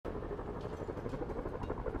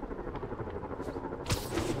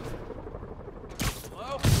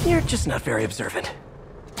You're just not very observant.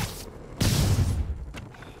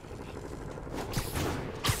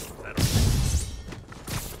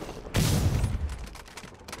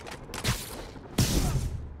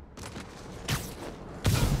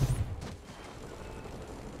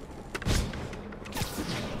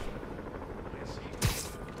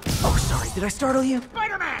 Oh, sorry, did I startle you?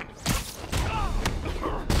 Spider-Man!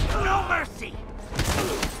 No mercy!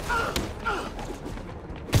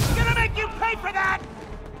 Gonna make you pay for that!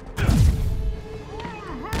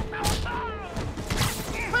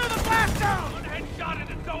 Clear the blast zone! One headshot and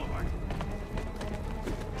it's over!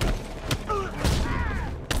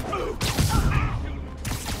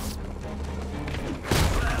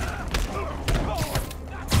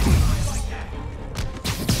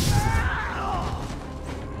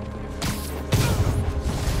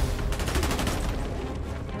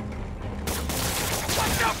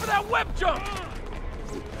 Watch out for that web jump!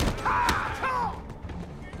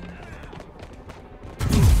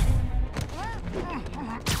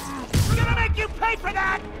 Gonna make you pay for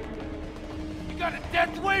that! You got a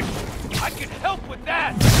death wish? I can help with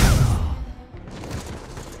that!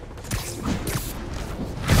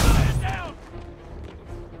 Lie down!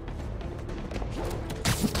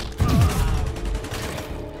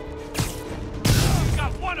 You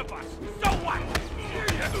got one of us! So what? Here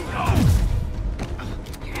you go!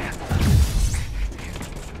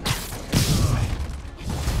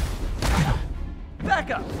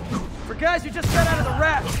 Back up! For guys who just got out of the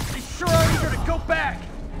raft, they sure are eager to go back!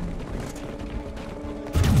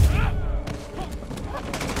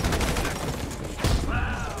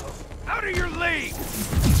 Out of your league!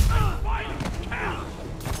 Fight! Count!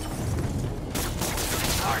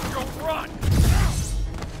 Marshall, run!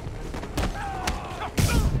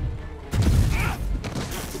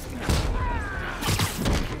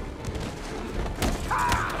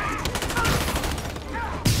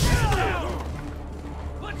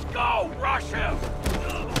 Let's go! Rush him!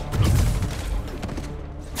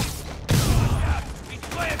 He's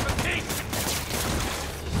playing for keeps!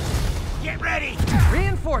 Get ready!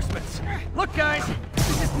 Reinforcements! Look, guys,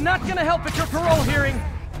 this is not gonna help at your parole hearing!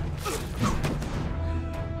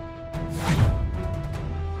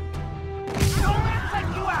 Don't let it take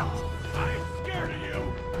you out! I'm scared of you!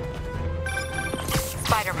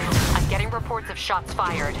 Spider-Man, I'm getting reports of shots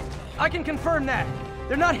fired. I can confirm that.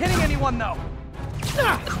 They're not hitting anyone, though.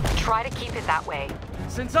 Try to keep it that way.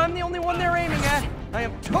 Since I'm the only one they're aiming at, I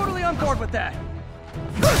am totally on board with that.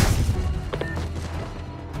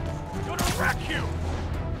 Gonna wreck you!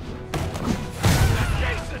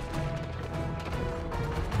 Jason!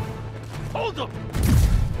 Hold him!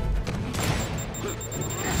 You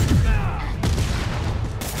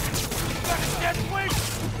got a dead swing?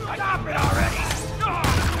 Stop it already!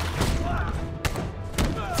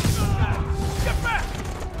 Get back!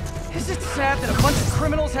 Is it sad that a bunch of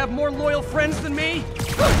criminals have more loyal friends than me?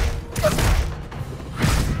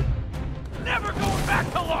 Never going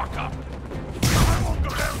back to lockup! I won't go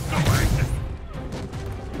down so easy!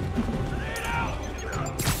 Lay it out!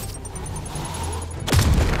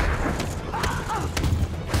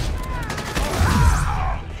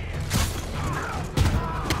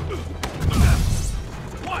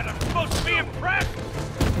 What, I'm supposed to be impressed?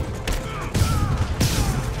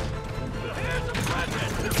 Here's a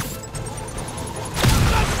present!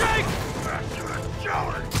 Jake! You're a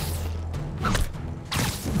coward!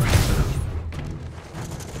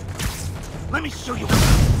 Let me show you.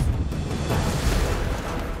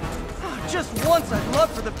 Just once I'd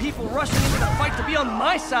love for the people rushing into the fight to be on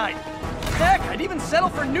my side. Heck, I'd even settle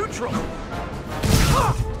for neutral.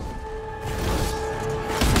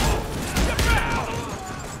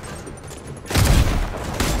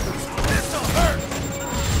 This'll hurt.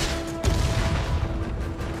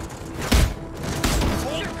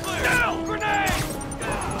 Hold clear. Down, grenade.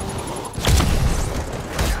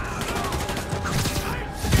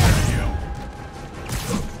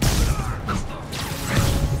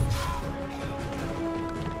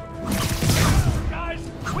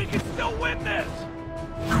 We can still win this!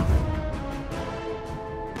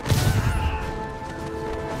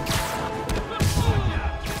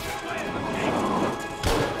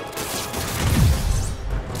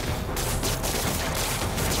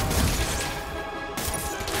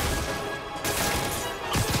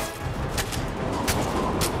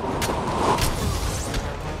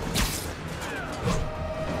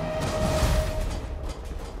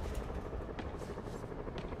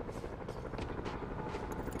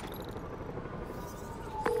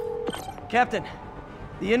 Captain,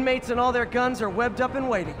 the inmates and all their guns are webbed up and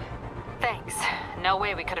waiting. Thanks. No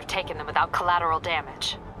way we could have taken them without collateral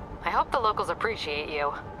damage. I hope the locals appreciate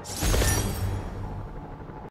you.